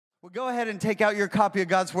Well, go ahead and take out your copy of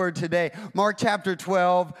God's Word today. Mark chapter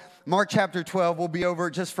 12. Mark chapter 12, we'll be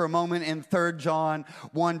over just for a moment in 3 John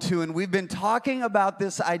 1, 2. And we've been talking about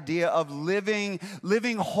this idea of living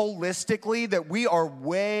holistically, that we are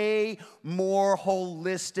way more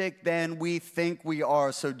holistic than we think we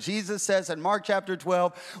are. So Jesus says in Mark chapter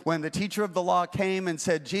 12, when the teacher of the law came and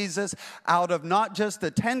said, Jesus, out of not just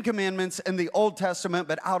the 10 commandments in the Old Testament,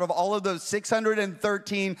 but out of all of those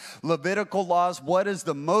 613 Levitical laws, what is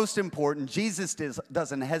the most important? Jesus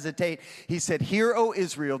doesn't hesitate. He said, "Hear, O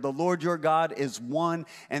Israel, the Lord your God is one,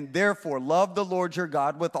 and therefore love the Lord your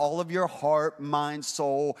God with all of your heart, mind,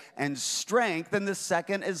 soul, and strength. And the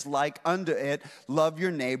second is like unto it, love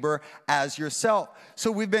your neighbor as yourself."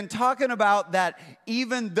 So we've been talking about that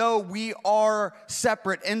even though we are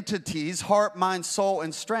separate entities, heart, mind, soul,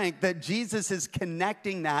 and strength, that Jesus is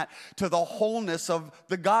connecting that to the wholeness of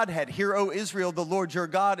the Godhead. Hear, O Israel, the Lord your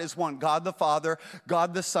God is one. God the Father,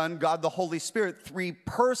 God the Son, God the Holy Spirit, three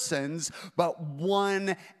persons, but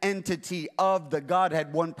one entity of the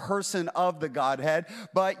Godhead, one person of the Godhead.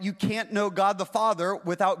 But you can't know God the Father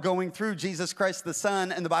without going through Jesus Christ the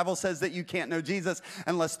Son, and the Bible says that you can't know Jesus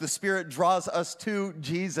unless the Spirit draws us to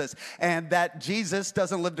Jesus, and that Jesus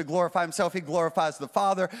doesn't live to glorify himself, he glorifies the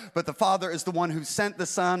Father, but the Father is the one who sent the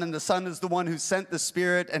Son, and the Son is the one who sent the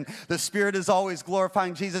Spirit, and the Spirit is always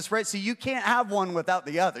glorifying Jesus, right? So you can't have one without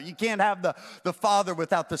the other. You can't have the Father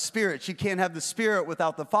without the Spirit. You can't have the Spirit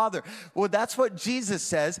without the Father. Well, that's what Jesus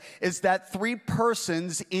says, is that three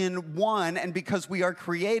persons in one, and because we are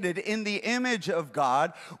created in the image of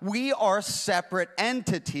God, we are separate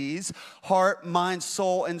entities, heart, mind,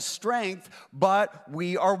 soul, and strength, but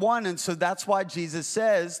we are one. And so that's why Jesus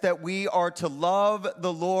says that we are to love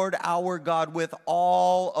the Lord our God with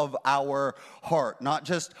all of our heart, not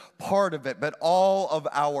just part of it, but all of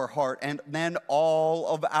our heart, and then all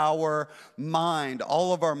of our mind,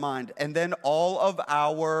 and then all of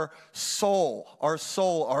our soul,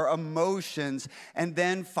 our emotions, and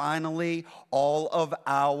then finally all of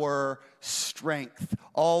our strength,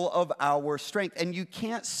 And you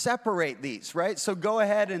can't separate these, right? So go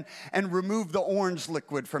ahead and remove the orange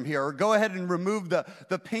liquid from here, or go ahead and remove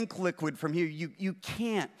the pink liquid from here. You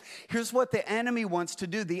can't. Here's what the enemy wants to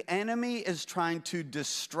do. The enemy is trying to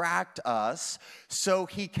distract us so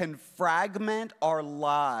he can fragment our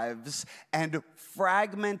lives, and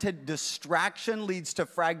fragmented distraction leads to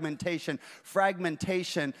fragmentation.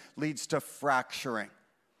 Fragmentation leads to fracturing.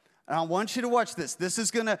 And I want you to watch this. This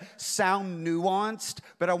is going to sound nuanced,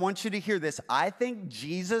 but I want you to hear this. I think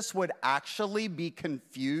Jesus would actually be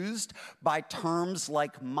confused by terms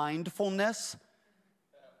like mindfulness.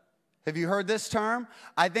 Have you heard this term?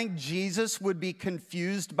 I think Jesus would be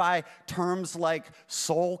confused by terms like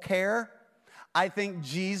soul care. I think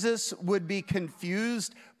Jesus would be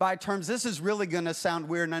confused by terms, this is really going to sound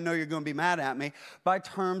weird, and I know you're going to be mad at me, by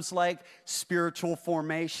terms like spiritual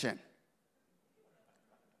formation.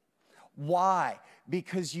 Why?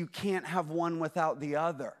 Because you can't have one without the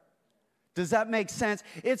other. Does that make sense?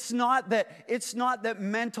 It's not that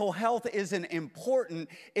mental health isn't important.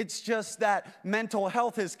 It's just that mental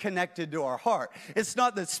health is connected to our heart. It's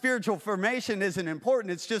not that spiritual formation isn't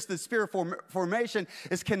important. It's just that spiritual formation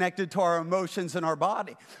is connected to our emotions and our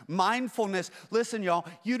body. Mindfulness, listen, y'all,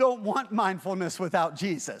 you don't want mindfulness without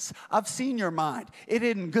Jesus. I've seen your mind. It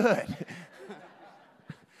isn't good.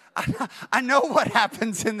 I know what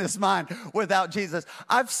happens in this mind without Jesus.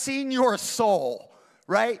 I've seen your soul,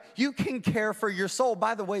 right? You can care for your soul.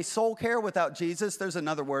 By the way, soul care without Jesus, there's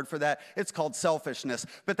another word for that. It's called selfishness.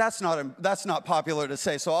 But that's not popular to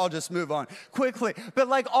say, so I'll just move on quickly. But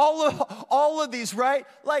like all of these, right?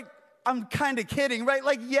 Like, I'm kind of kidding, right?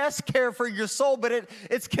 Like, yes, care for your soul, but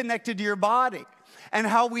it's connected to your body and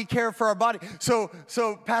how we care for our body. So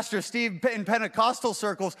Pastor Steve, in Pentecostal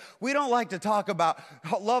circles, we don't like to talk about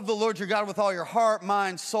love the Lord your God with all your heart,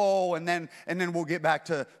 mind, soul, and then we'll get back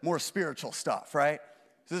to more spiritual stuff, right?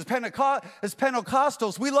 So as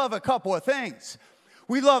Pentecostals, we love a couple of things.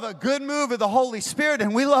 We love a good move of the Holy Spirit,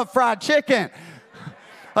 and we love fried chicken.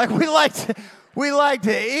 Like we like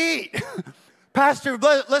to eat. Pastor,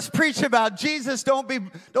 let's preach about Jesus. Don't be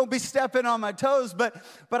stepping on my toes, but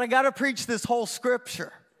I got to preach this whole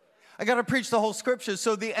scripture. I got to preach the whole scripture.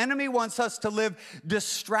 So the enemy wants us to live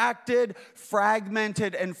distracted,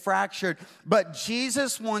 fragmented, and fractured. But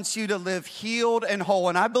Jesus wants you to live healed and whole.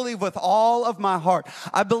 And I believe with all of my heart,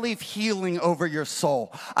 I believe healing over your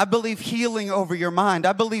soul. I believe healing over your mind.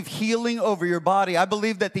 I believe healing over your body. I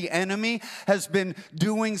believe that the enemy has been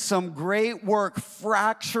doing some great work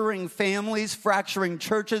fracturing families, fracturing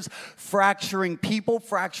churches, fracturing people,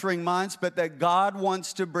 fracturing minds, but that God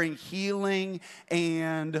wants to bring healing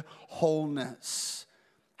and wholeness.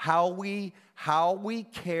 How we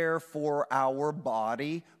care for our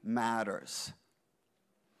body matters.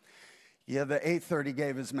 Yeah, the 8:30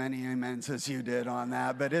 gave as many amens as you did on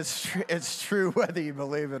that, but it's true whether you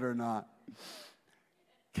believe it or not.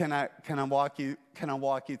 Can I walk you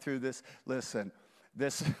through this? Listen,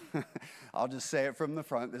 this I'll just say it from the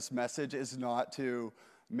front. This message is not to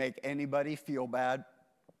make anybody feel bad.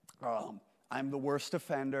 I'm the worst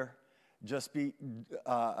offender. Just be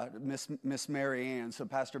Miss Mary Ann, so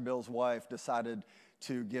Pastor Bill's wife, decided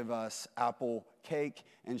to give us apple cake,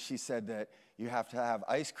 and she said that you have to have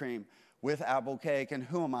ice cream with apple cake, and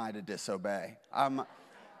who am I to disobey?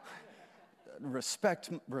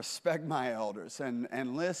 Respect my elders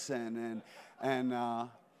and listen and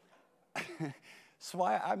so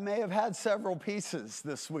I may have had several pieces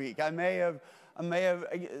this week. I may have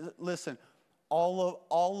listen.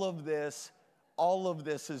 All of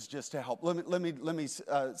this is just to help. Let me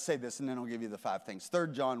say this, and then I'll give you the 5 things.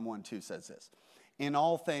 3 John 1:2 says this. In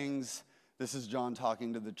all things, this is John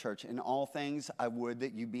talking to the church. In all things, I would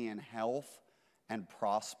that you be in health and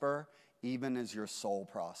prosper, even as your soul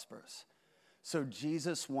prospers. So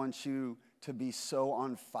Jesus wants you to be so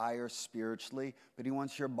on fire spiritually, but he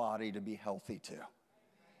wants your body to be healthy too.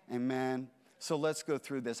 Amen. So let's go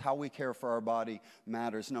through this. How we care for our body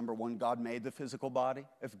matters. Number 1, God made the physical body.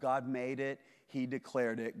 If God made it, he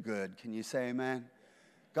declared it good. Can you say amen?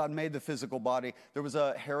 God made the physical body. There was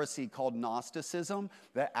a heresy called Gnosticism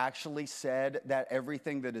that actually said that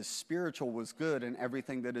everything that is spiritual was good and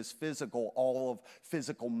everything that is physical, all of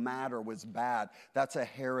physical matter, was bad. That's a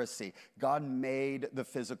heresy. God made the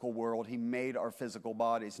physical world. He made our physical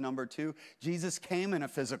bodies. Number 2, Jesus came in a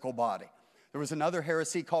physical body. There was another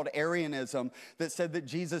heresy called Arianism that said that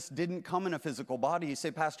Jesus didn't come in a physical body. You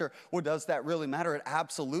say, Pastor, well, does that really matter? It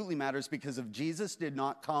absolutely matters, because if Jesus did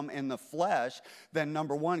not come in the flesh, then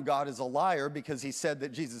number 1, God is a liar, because he said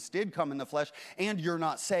that Jesus did come in the flesh, and you're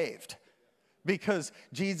not saved. Because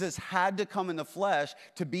Jesus had to come in the flesh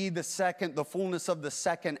to be the fullness of the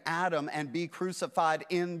second Adam, and be crucified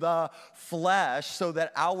in the flesh, so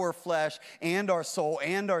that our flesh and our soul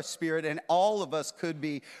and our spirit and all of us could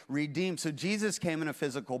be redeemed. So Jesus came in a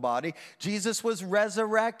physical body. Jesus was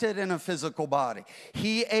resurrected in a physical body.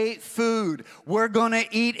 He ate food we're going to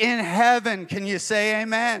eat in heaven. Can you say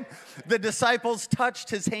amen? The disciples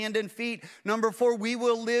touched his hand and feet. Number 4, we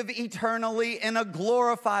will live eternally in a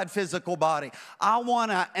glorified physical body. I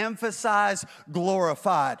want to emphasize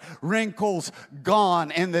glorified. Wrinkles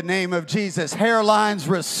gone in the name of Jesus. Hairlines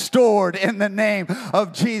restored in the name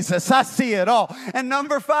of Jesus. I see it all. And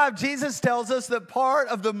number 5, Jesus tells us that part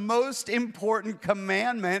of the most important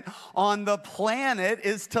commandment on the planet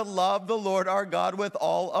is to love the Lord our God with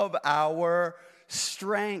all of our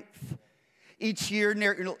strength. Each year,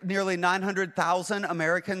 nearly 900,000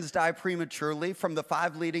 Americans die prematurely from the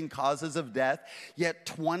 5 leading causes of death, yet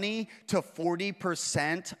 20 to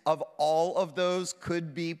 40% of all of those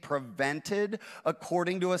could be prevented,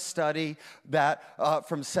 according to a study that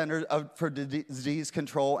from Center for Disease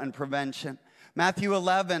Control and Prevention. Matthew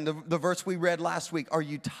 11, the verse we read last week, are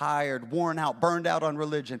you tired, worn out, burned out on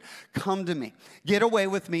religion? Come to me. Get away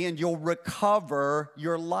with me, and you'll recover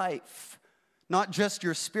your life. Not just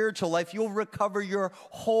your spiritual life, you'll recover your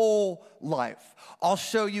whole life. I'll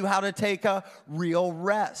show you how to take a real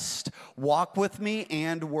rest. Walk with me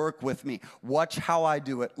and work with me. Watch how I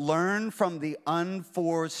do it. Learn from the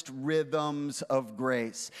unforced rhythms of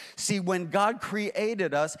grace. See, when God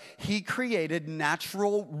created us, he created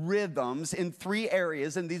natural rhythms in 3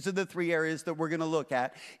 areas, and these are the 3 areas that we're going to look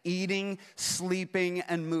at: eating, sleeping,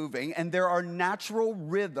 and moving. And there are natural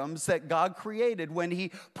rhythms that God created when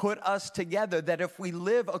he put us together, that if we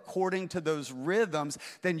live according to those rhythms,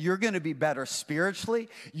 then you're going to be better spiritually.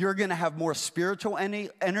 You're going to have more spiritual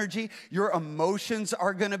energy. Your emotions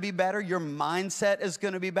are going to be better. Your mindset is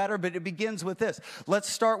going to be better. But it begins with this. Let's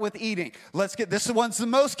start with eating. This one's the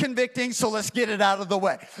most convicting, so let's get it out of the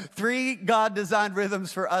way. 3 God-designed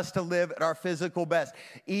rhythms for us to live at our physical best.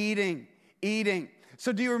 Eating.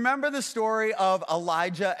 So do you remember the story of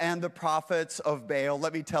Elijah and the prophets of Baal?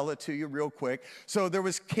 Let me tell it to you real quick. So there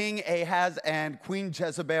was King Ahaz and Queen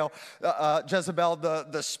Jezebel.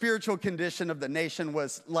 The spiritual condition of the nation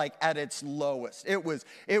was like at its lowest. It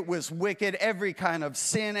was wicked. Every kind of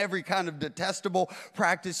sin, every kind of detestable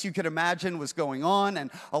practice you could imagine was going on. And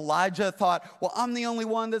Elijah thought, well, I'm the only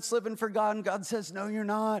one that's living for God. And God says, no, you're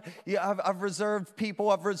not. Yeah, I've reserved people.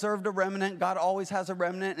 I've reserved a remnant. God always has a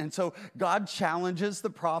remnant. And so God challenges challenges the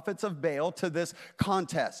prophets of Baal to this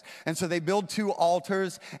contest. And so they build 2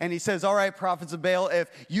 altars, and he says, all right, prophets of Baal, if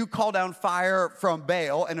you call down fire from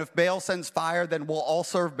Baal, and if Baal sends fire, then we'll all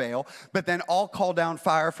serve Baal. But then I'll call down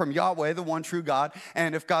fire from Yahweh, the one true God.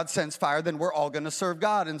 And if God sends fire, then we're all going to serve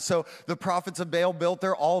God. And so the prophets of Baal built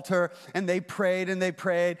their altar, and they prayed,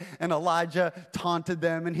 and Elijah taunted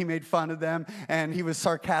them, and he made fun of them, and he was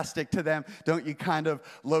sarcastic to them. Don't you kind of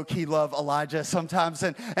low-key love Elijah sometimes?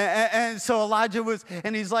 And so Elijah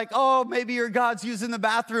and he's like, oh, maybe your God's using the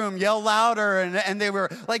bathroom, yell louder. And they were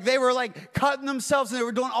like cutting themselves, and they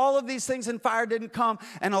were doing all of these things, and fire didn't come.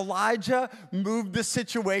 And Elijah moved the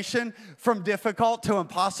situation from difficult to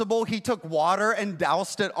impossible. He took water and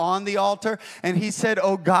doused it on the altar, and he said,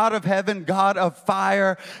 oh, God of heaven, God of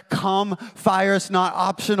fire, come. Fire is not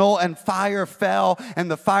optional. And fire fell, and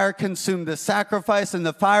the fire consumed the sacrifice, and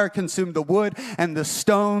the fire consumed the wood and the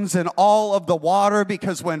stones and all of the water,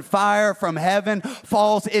 because when fire from heaven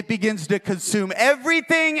falls, it begins to consume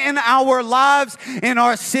everything in our lives, in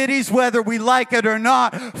our cities, whether we like it or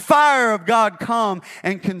not. Fire of God, come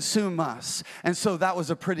and consume us. And so that was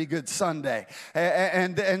a pretty good Sunday.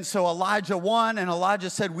 And so Elijah won, and Elijah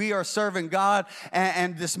said, we are serving God,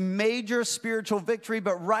 and this major spiritual victory.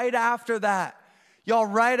 But right after that,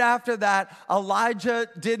 Elijah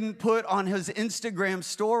didn't put on his Instagram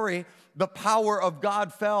story, the power of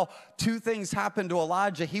God fell. 2 things happened to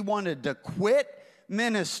Elijah. He wanted to quit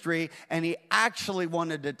ministry, and he actually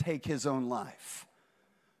wanted to take his own life.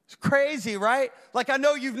 It's crazy, right? Like, I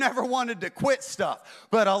know you've never wanted to quit stuff,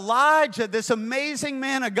 but Elijah, this amazing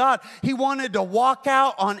man of God, he wanted to walk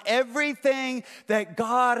out on everything that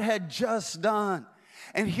God had just done.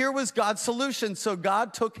 And here was God's solution. So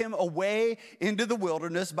God took him away into the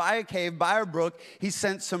wilderness by a cave, by a brook. He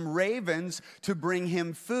sent some ravens to bring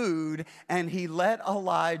him food, and he let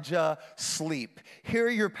Elijah sleep. Hear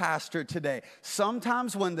your pastor today.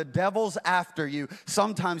 Sometimes when the devil's after you,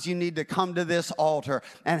 sometimes you need to come to this altar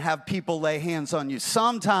and have people lay hands on you.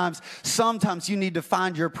 Sometimes you need to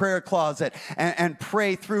find your prayer closet and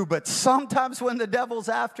pray through. But sometimes when the devil's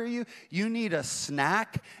after you, you need a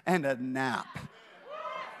snack and a nap.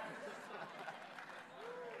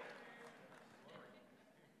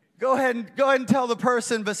 Go ahead and tell the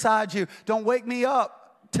person beside you, don't wake me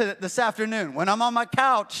up this afternoon. When I'm on my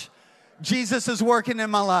couch, Jesus is working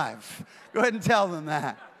in my life. Go ahead and tell them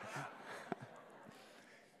that.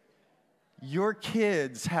 Your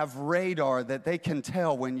kids have radar that they can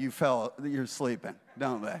tell when you're sleeping,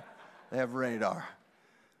 don't they? They have radar.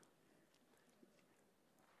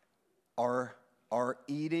 Our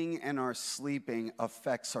eating and our sleeping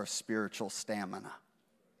affects our spiritual stamina.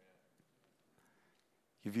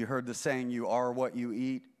 Have you heard the saying, you are what you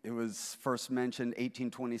eat? It was first mentioned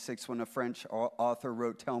 1826 when a French author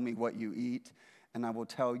wrote, tell me what you eat, and I will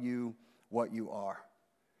tell you what you are.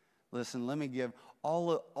 Listen, let me give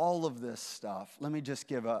all of this stuff. Let me just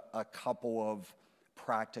give a couple of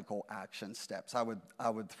practical action steps. I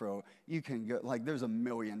would throw, you can go, like, there's a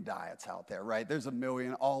million diets out there, right? There's a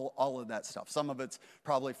million, all of that stuff. Some of it's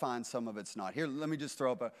probably fine, some of it's not. Here, let me just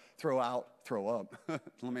throw up.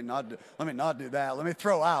 Let me not do that. Let me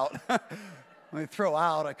throw out. Let me throw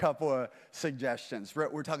out a couple of suggestions.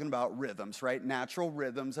 We're talking about rhythms, right? Natural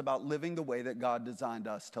rhythms about living the way that God designed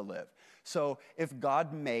us to live. So if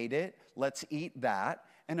God made it, let's eat that.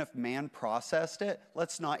 And if man processed it,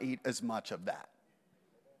 let's not eat as much of that.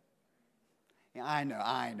 Yeah,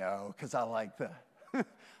 I know, because I like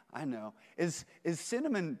I know. Is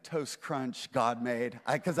Cinnamon Toast Crunch God made?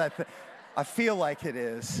 Because I feel like it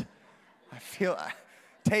is.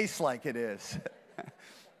 Tastes like it is.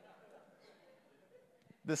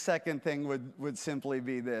 The second thing would simply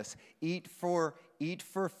be this: eat for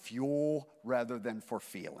fuel rather than for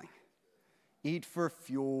feeling. Eat for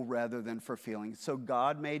fuel rather than for feeling. So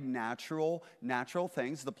God made natural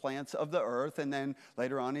things, the plants of the earth, and then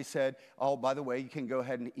later on he said, oh, by the way, you can go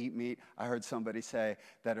ahead and eat meat. I heard somebody say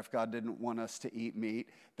that if God didn't want us to eat meat,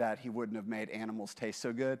 that he wouldn't have made animals taste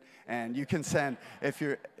so good. And you can send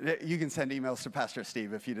emails to Pastor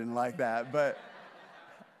Steve if you didn't like that, but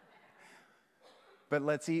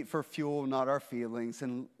let's eat for fuel, not our feelings,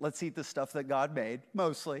 and let's eat the stuff that God made,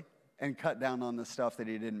 mostly, and cut down on the stuff that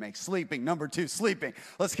he didn't make. Sleeping, number 2, sleeping.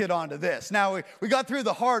 Let's get on to this. Now, we got through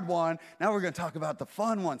the hard one. Now we're going to talk about the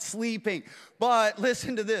fun one, sleeping. But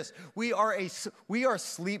listen to this. We are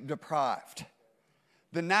sleep deprived.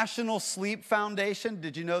 The National Sleep Foundation,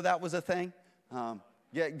 did you know that was a thing?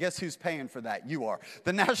 Guess who's paying for that? You are.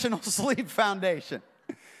 The National Sleep Foundation.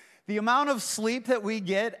 The amount of sleep that we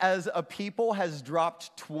get as a people has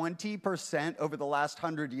dropped 20% over the last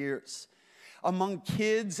 100 years. Among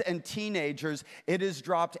kids and teenagers, it has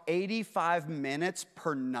dropped 85 minutes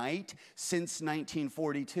per night since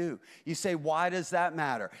 1942. You say, why does that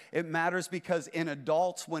matter? It matters because in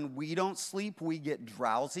adults, when we don't sleep, we get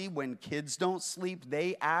drowsy. When kids don't sleep,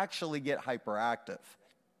 they actually get hyperactive.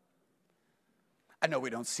 I know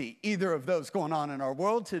we don't see either of those going on in our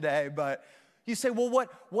world today, but you say, well,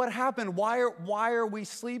 what happened? Why are we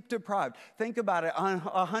sleep deprived? Think about it.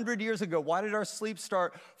 100 years ago, why did our sleep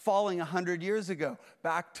start falling 100 years ago?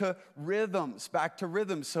 Back to rhythms.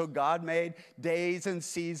 So God made days and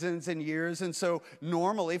seasons and years. And so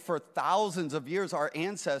normally for thousands of years, our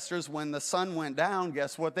ancestors, when the sun went down,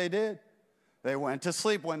 guess what they did? They went to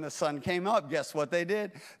sleep. When the sun came up, guess what they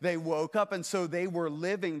did? They woke up, and so they were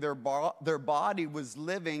living, their body was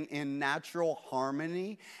living in natural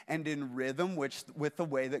harmony and in rhythm, with the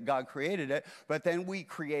way that God created it. But then we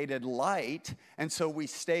created light, and so we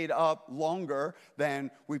stayed up longer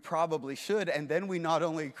than we probably should. And then we not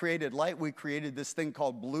only created light, we created this thing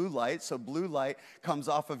called blue light. So blue light comes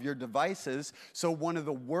off of your devices. So one of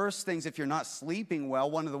the worst things, if you're not sleeping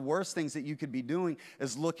well, one of the worst things that you could be doing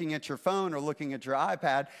is looking at your phone or looking at your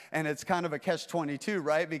iPad, and it's kind of a catch-22,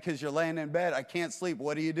 right? Because you're laying in bed, I can't sleep.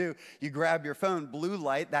 What do? You grab your phone. Blue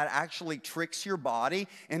light, that actually tricks your body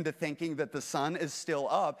into thinking that the sun is still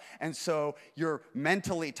up, and so you're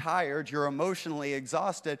mentally tired, you're emotionally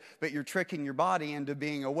exhausted, but you're tricking your body into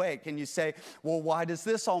being awake. And you say, well, why does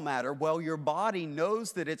this all matter? Well, your body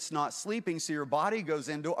knows that it's not sleeping, so your body goes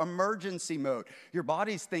into emergency mode. Your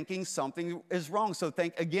body's thinking something is wrong. So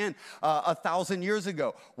think again, 1,000 years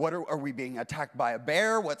ago, what are we being attacked by a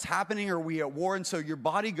bear? What's happening? Are we at war? And so your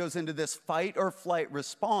body goes into this fight or flight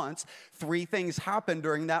response. 3 things happen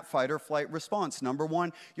during that fight or flight response. Number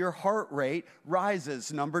 1, your heart rate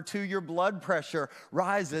rises. Number 2, your blood pressure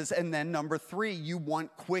rises. And then number 3, you want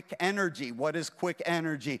quick energy. What is quick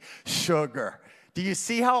energy? Sugar. Do you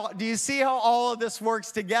see how all of this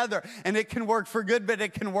works together? And it can work for good, but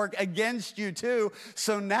it can work against you too.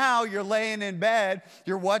 So now you're laying in bed,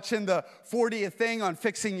 you're watching the 40th thing on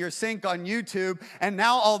fixing your sink on YouTube, and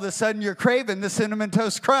now all of a sudden you're craving the Cinnamon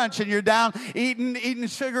Toast Crunch, and you're down eating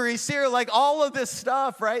sugary cereal, like all of this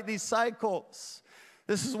stuff, right? These cycles.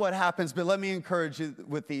 This is what happens, but let me encourage you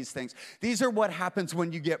with these things. These are what happens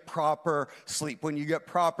when you get proper sleep.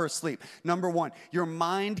 Number 1, your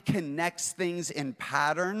mind connects things in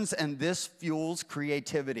patterns, and this fuels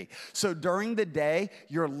creativity. So during the day,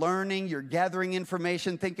 you're learning, you're gathering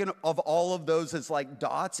information, thinking of all of those as like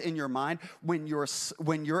dots in your mind. When you're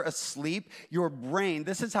asleep, your brain,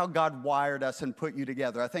 this is how God wired us and put you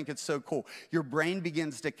together. I think it's so cool. Your brain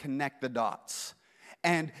begins to connect the dots.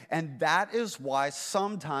 And that is why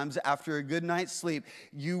sometimes after a good night's sleep,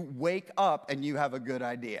 you wake up and you have a good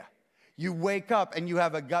idea. You wake up and you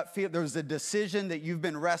have a gut feel. There's a decision that you've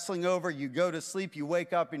been wrestling over. You go to sleep, you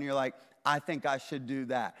wake up and you're like, I think I should do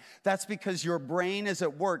that. That's because your brain is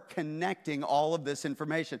at work connecting all of this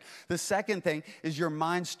information. The second thing is your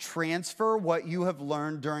minds transfer what you have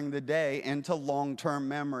learned during the day into long-term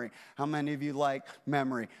memory. How many of you like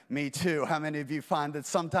memory? Me too. How many of you find that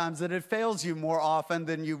sometimes that it fails you more often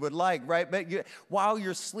than you would like, right? But while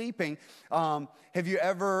you're sleeping, have you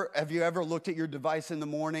ever looked at your device in the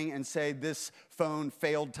morning and say, this phone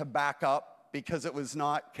failed to back up because it was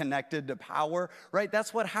not connected to power, right?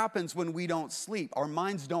 That's what happens when we don't sleep. Our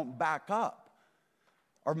minds don't back up.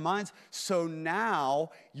 So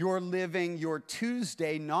now you're living your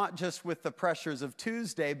Tuesday not just with the pressures of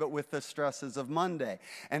Tuesday, but with the stresses of Monday.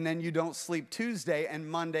 And then you don't sleep Tuesday and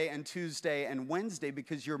Monday and Tuesday and Wednesday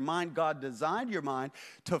because your mind, God designed your mind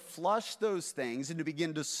to flush those things and to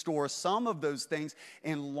begin to store some of those things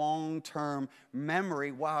in long-term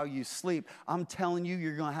memory while you sleep. I'm telling you,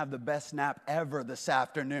 you're going to have the best nap ever this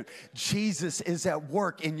afternoon. Jesus is at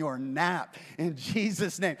work in your nap in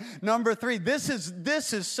Jesus' name. Number 3, this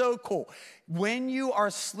is so cool. When you are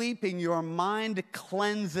sleeping, your mind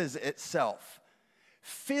cleanses itself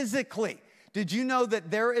physically. Did you know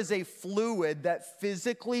that there is a fluid that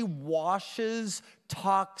physically washes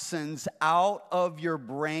toxins out of your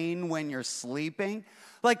brain when you're sleeping?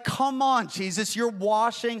 Like, come on, Jesus, you're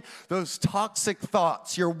washing those toxic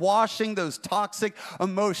thoughts. You're washing those toxic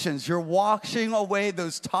emotions. You're washing away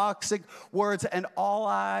those toxic words, and all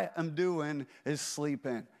I am doing is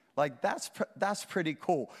sleeping. Like, that's pretty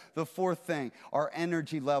cool. The fourth thing, our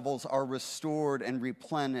energy levels are restored and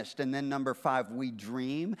replenished. And then number 5, we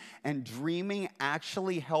dream. And dreaming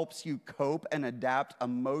actually helps you cope and adapt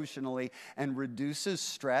emotionally and reduces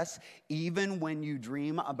stress, even when you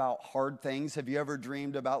dream about hard things. Have you ever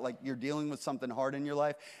dreamed about, like, you're dealing with something hard in your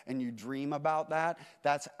life and you dream about that?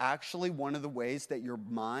 That's actually one of the ways that your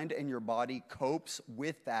mind and your body copes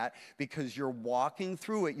with that, because you're walking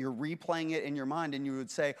through it, you're replaying it in your mind, and you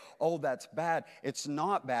would say, oh, that's bad. It's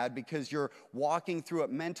not bad because you're walking through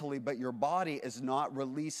it mentally, but your body is not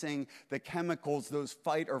releasing the chemicals, those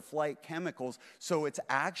fight or flight chemicals. So it's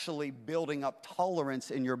actually building up tolerance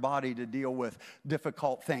in your body to deal with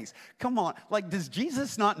difficult things. Come on, like, does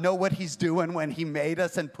Jesus not know what he's doing when he made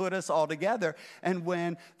us and put us all together? And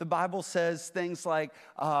when the Bible says things like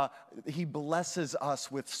he blesses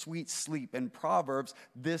us with sweet sleep in Proverbs,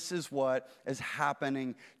 this is what is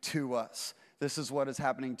happening to us. This is what is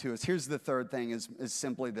happening to us. Here's the third thing is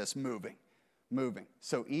simply this: moving.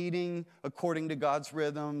 So eating according to God's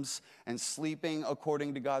rhythms and sleeping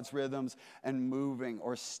according to God's rhythms and moving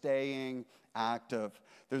or staying active.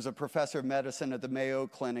 There's a professor of medicine at the Mayo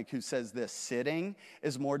Clinic who says this: sitting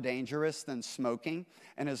is more dangerous than smoking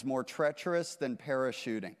and is more treacherous than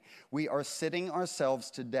parachuting. We are sitting ourselves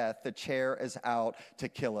to death. The chair is out to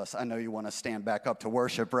kill us. I know you want to stand back up to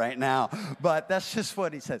worship right now, but that's just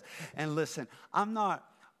what he says. And listen, I'm not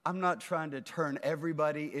trying to turn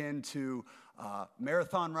everybody into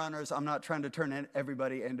marathon runners. I'm not trying to turn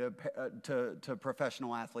everybody into to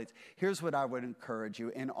professional athletes. Here's what I would encourage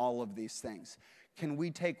you in all of these things. Can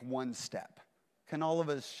we take one step? Can all of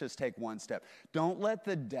us just take one step? Don't let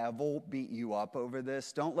the devil beat you up over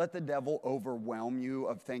this. Don't let the devil overwhelm you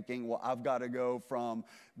of thinking, well, I've got to go from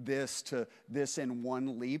this to this in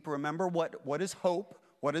one leap. Remember, what is hope?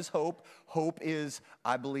 What is hope? Hope is,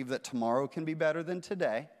 I believe that tomorrow can be better than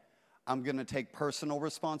today. I'm going to take personal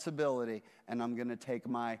responsibility, and I'm going to take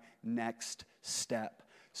my next step.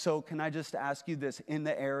 So can I just ask you this? In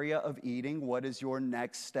the area of eating, what is your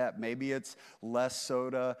next step? Maybe it's less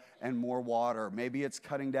soda and more water. Maybe it's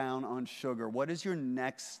cutting down on sugar. What is your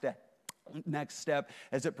next step?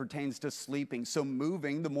 As it pertains to sleeping? So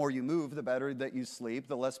moving, the more you move, the better that you sleep.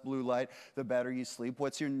 The less blue light, the better you sleep.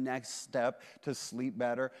 What's your next step to sleep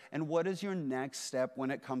better? And what is your next step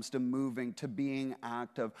when it comes to moving, to being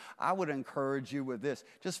active? I would encourage you with this.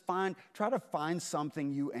 Just try to find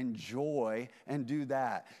something you enjoy and do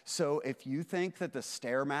that. So if you think that the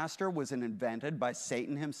Stairmaster was invented by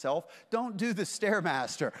Satan himself, don't do the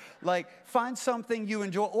Stairmaster. Like, find something you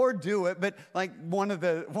enjoy, or do it. But like one of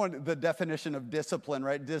the definition of discipline,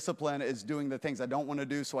 right? Discipline is doing the things I don't want to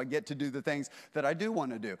do, so I get to do the things that I do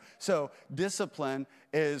want to do. So discipline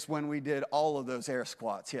is when we did all of those air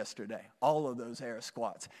squats yesterday, all of those air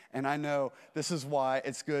squats. And I know this is why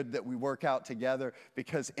it's good that we work out together,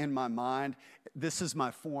 because in my mind, this is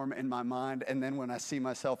my form in my mind. And then when I see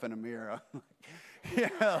myself in a mirror,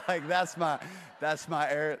 yeah, like that's my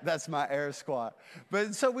air squat.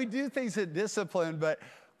 But so we do things in discipline,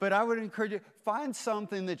 but I would encourage you, find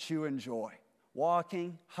something that you enjoy.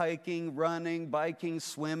 Walking, hiking, running, biking,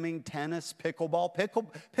 swimming, tennis, pickleball.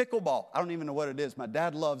 Pickleball, I don't even know what it is. My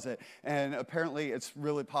dad loves it, and apparently it's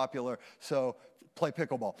really popular, so play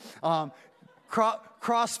pickleball.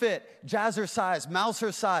 CrossFit, jazzercise,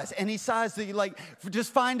 mousercise, any size that you like.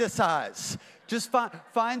 Just find a size. Just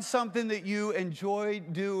find something that you enjoy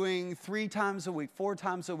doing 3 times a week, 4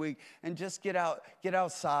 times a week, and just get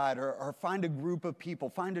outside, or find a group of people,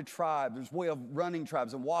 find a tribe. There's a way of running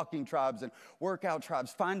tribes and walking tribes and workout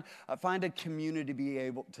tribes. Find a community to be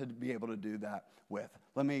able to do that with.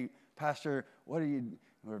 Pastor,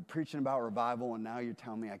 we're preaching about revival, and now you're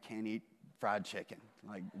telling me I can't eat fried chicken.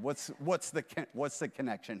 Like, what's the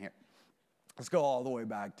connection here? Let's go all the way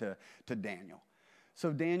back to Daniel.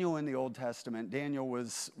 So Daniel in the Old Testament, Daniel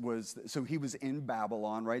was he was in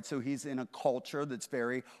Babylon, right? So he's in a culture that's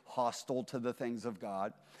very hostile to the things of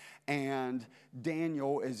God. And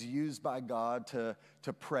Daniel is used by God to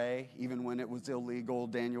pray, even when it was illegal.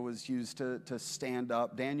 Daniel was used to stand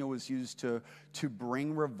up. Daniel was used to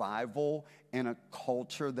bring revival in a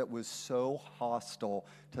culture that was so hostile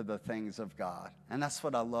to the things of God. And that's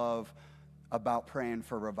what I love about praying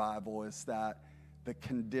for revival, is that the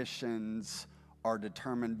conditions are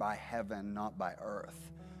determined by heaven, not by earth.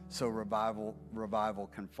 So revival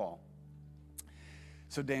can fall.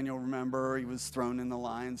 So Daniel, remember, he was thrown in the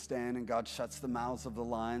lion's den, and God shuts the mouths of the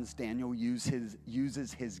lions. Daniel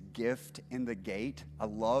uses his gift in the gate. I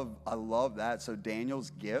love that. So Daniel's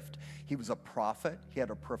gift, he was a prophet. He had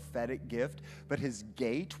a prophetic gift, but his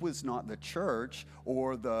gate was not the church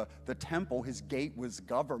or the temple. His gate was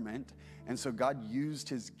government. And so God used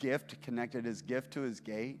his gift, connected his gift to his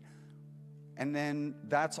gate. And then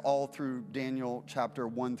that's all through Daniel chapter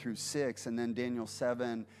 1 through 6, and then Daniel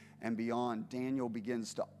 7 and beyond. Daniel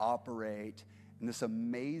begins to operate in this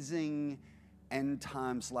amazing end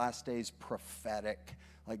times, last days prophetic.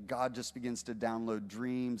 Like God just begins to download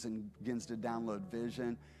dreams and begins to download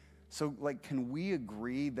vision. So like, can we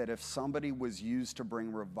agree that if somebody was used to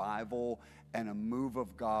bring revival and a move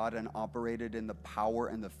of God and operated in the power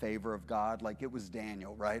and the favor of God, like it was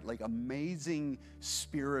Daniel, right? Like amazing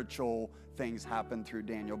spiritual things happened through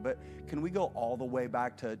Daniel. But can we go all the way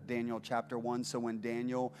back to Daniel chapter 1? So when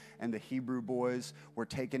Daniel and the Hebrew boys were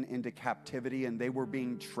taken into captivity and they were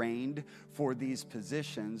being trained for these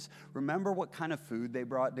positions, remember what kind of food they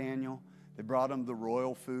brought Daniel? They brought him the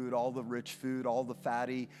royal food, all the rich food, all the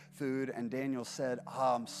fatty food. And Daniel said,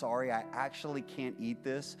 I'm sorry, I actually can't eat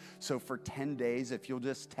this. So for 10 days, if you'll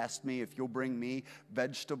just test me, if you'll bring me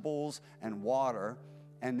vegetables and water,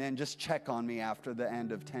 and then just check on me after the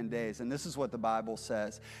end of 10 days. And this is what the Bible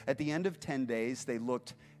says. At the end of 10 days, they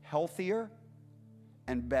looked healthier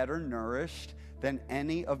and better nourished than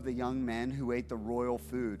any of the young men who ate the royal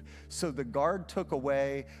food. So the guard took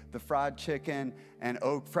away the fried chicken and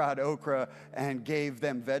fried okra and gave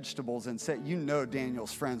them vegetables and said, you know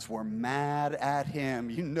Daniel's friends were mad at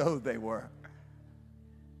him. You know they were.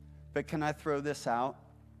 But can I throw this out?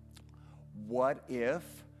 What if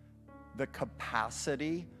the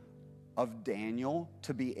capacity of Daniel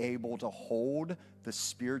to be able to hold the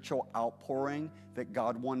spiritual outpouring that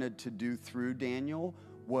God wanted to do through Daniel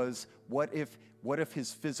was, what if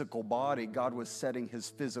his physical body, God was setting his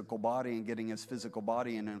physical body and getting his physical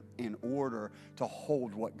body in order to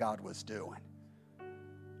hold what God was doing?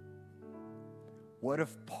 What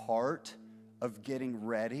if part of getting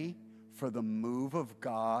ready for the move of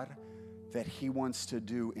God that he wants to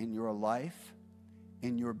do in your life,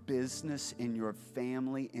 in your business, in your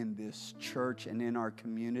family, in this church, and in our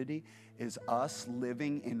community, is us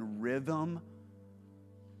living in rhythm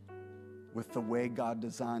with the way God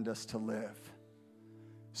designed us to live,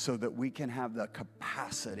 so that we can have the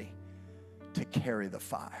capacity to carry the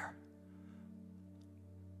fire.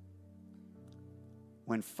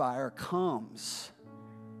 When fire comes,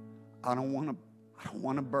 I don't want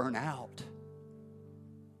to burn out.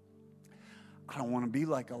 I don't want to be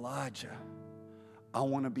like Elijah. I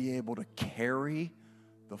want to be able to carry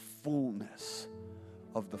the fullness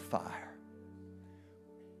of the fire.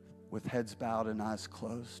 With heads bowed and eyes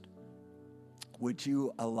closed, would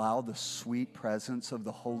you allow the sweet presence of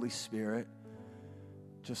the Holy Spirit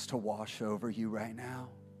just to wash over you right now?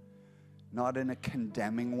 Not in a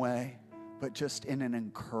condemning way, but just in an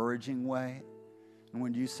encouraging way. And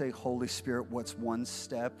when you say, Holy Spirit, what's one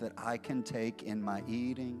step that I can take in my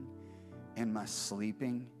eating, in my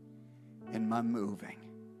sleeping, in my moving,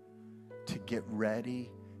 to get ready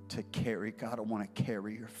to carry, God, I want to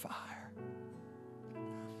carry your fire.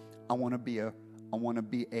 I want to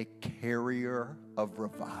be a carrier of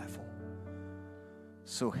revival.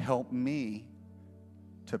 So help me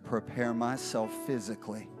to prepare myself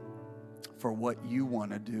physically for what you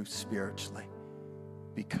want to do spiritually,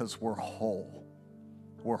 because we're whole.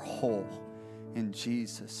 We're whole in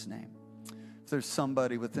Jesus' name. If there's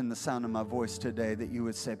somebody within the sound of my voice today that you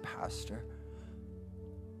would say, Pastor,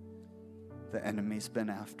 the enemy's been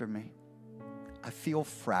after me. I feel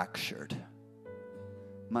fractured.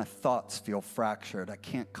 My thoughts feel fractured. I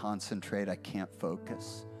can't concentrate. I can't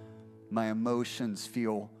focus. My emotions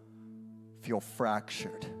feel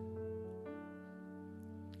fractured.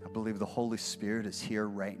 I believe the Holy Spirit is here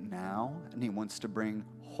right now, and he wants to bring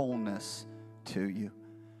wholeness to you.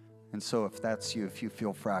 And so if that's you, if you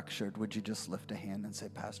feel fractured, would you just lift a hand and say,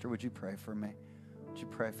 Pastor, would you pray for me? Would you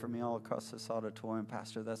pray for me all across this auditorium?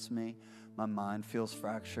 Pastor, that's me. My mind feels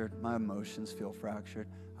fractured. My emotions feel fractured.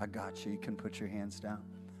 I got you. You can put your hands down.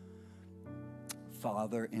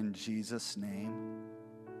 Father, in Jesus' name,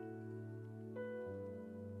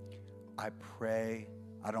 I pray.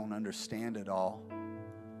 I don't understand it all,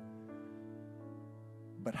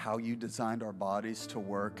 but how you designed our bodies to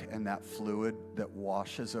work and that fluid that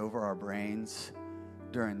washes over our brains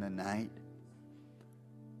during the night.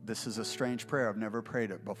 This is a strange prayer. I've never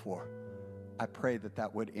prayed it before. I pray that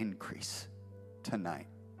that would increase tonight.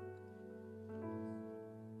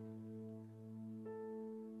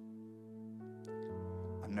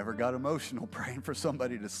 I've never got emotional praying for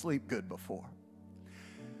somebody to sleep good before.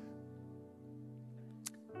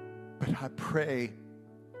 I pray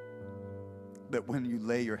that when you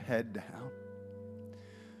lay your head down,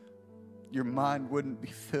 your mind wouldn't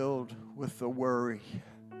be filled with the worry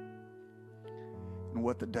and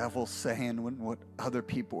what the devil's saying and what other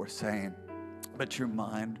people are saying, but your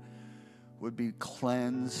mind would be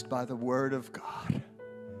cleansed by the word of God,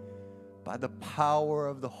 by the power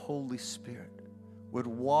of the Holy Spirit, would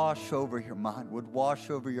wash over your mind, would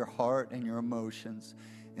wash over your heart and your emotions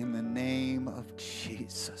in the name of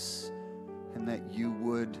Jesus, and that you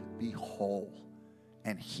would be whole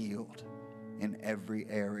and healed in every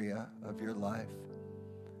area of your life.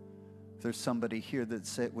 If there's somebody here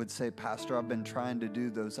that would say, Pastor, I've been trying to do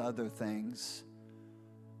those other things,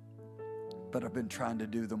 but I've been trying to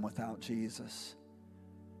do them without Jesus.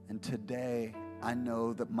 And today, I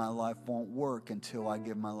know that my life won't work until I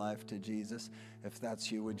give my life to Jesus. If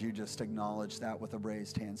that's you, would you just acknowledge that with a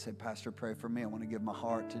raised hand? Say, Pastor, pray for me. I want to give my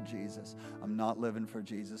heart to Jesus. I'm not living for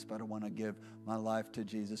Jesus, but I want to give my life to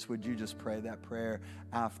Jesus. Would you just pray that prayer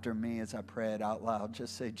after me as I pray it out loud?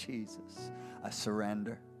 Just say, Jesus, I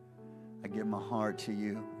surrender. I give my heart to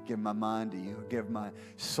you. I give my mind to you. I give my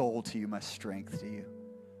soul to you, my strength to you.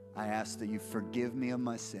 I ask that you forgive me of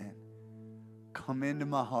my sin. Come into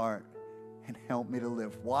my heart and help me to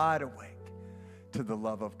live wide awake to the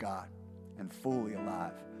love of God and fully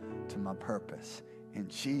alive to my purpose. In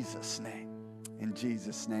Jesus' name. In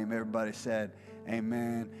Jesus' name. Everybody said,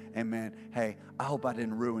 amen, amen. Hey, I hope I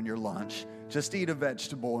didn't ruin your lunch. Just eat a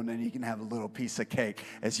vegetable and then you can have a little piece of cake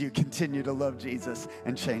as you continue to love Jesus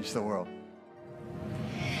and change the world.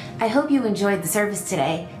 I hope you enjoyed the service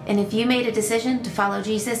today, and if you made a decision to follow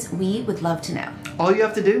Jesus, we would love to know. All you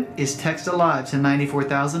have to do is text ALIVE to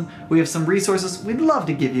 94,000. We have some resources we'd love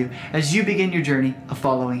to give you as you begin your journey of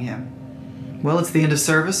following Him. Well, it's the end of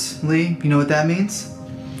service. Lee, you know what that means?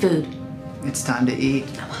 Food. It's time to eat.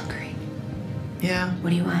 I'm hungry. Yeah.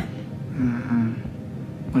 What do you want?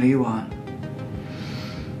 What do you want?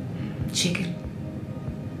 Chicken.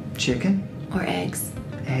 Chicken? Or eggs.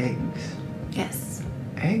 Eggs. Yes.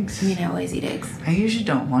 Eggs? I mean, I always eat eggs. I usually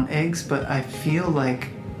don't want eggs, but I feel like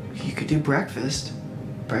you could do breakfast.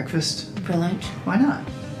 Breakfast? For lunch? Why not?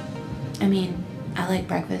 I mean, I like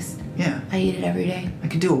breakfast. Yeah. I eat it every day. I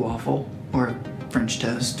could do a waffle or a French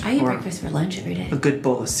toast. I eat or breakfast for lunch every day. a good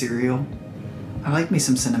bowl of cereal. I like me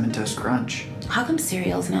some Cinnamon Toast Crunch. How come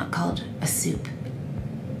cereal's not called a soup?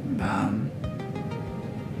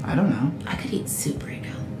 I don't know. I could eat soup right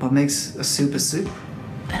now. What makes a soup a soup?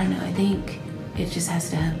 I don't know. I think it just has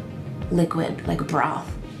to have liquid, like a broth.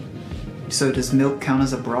 So does milk count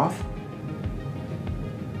as a broth?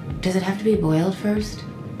 Does it have to be boiled first?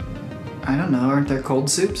 I don't know. Aren't there cold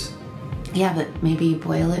soups? Yeah, but maybe you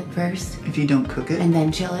boil it first If you don't cook it? and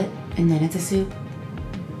then chill it, and then it's a soup.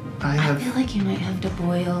 I I feel like you might have to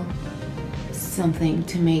boil something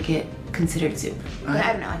to make it considered soup. But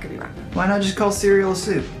I don't know. I could be wrong. Why not just call cereal a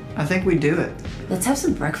soup? I think we do it. Let's have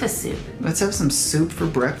some breakfast soup. Let's have some soup for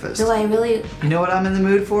breakfast. Do I really? You know what I'm in the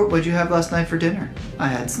mood for? What'd you have last night for dinner? I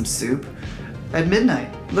had some soup. At midnight.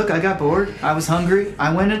 Look, I got bored. I was hungry.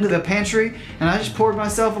 I went into the pantry and I just poured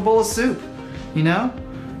myself a bowl of soup. You know?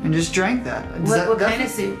 And just drank that. What kind of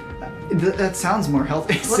soup? That sounds more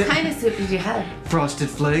healthy. What kind of soup did you have? Frosted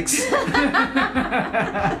Flakes.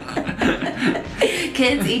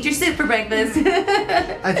 Kids, eat your soup for breakfast.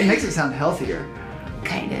 It makes it sound healthier.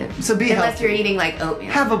 Kind of. So be Unless healthy. you're eating like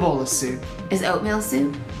oatmeal. Have a bowl of soup. Is oatmeal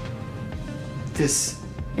soup? This.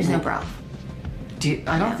 There's no broth.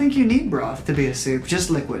 I don't think you need broth to be a soup. Just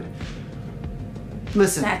liquid.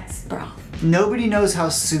 Listen. That's broth. Nobody knows how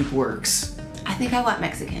soup works. I think I want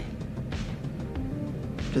Mexican.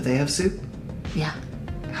 Do they have soup? Yeah.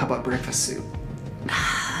 How about breakfast soup?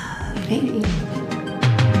 Maybe.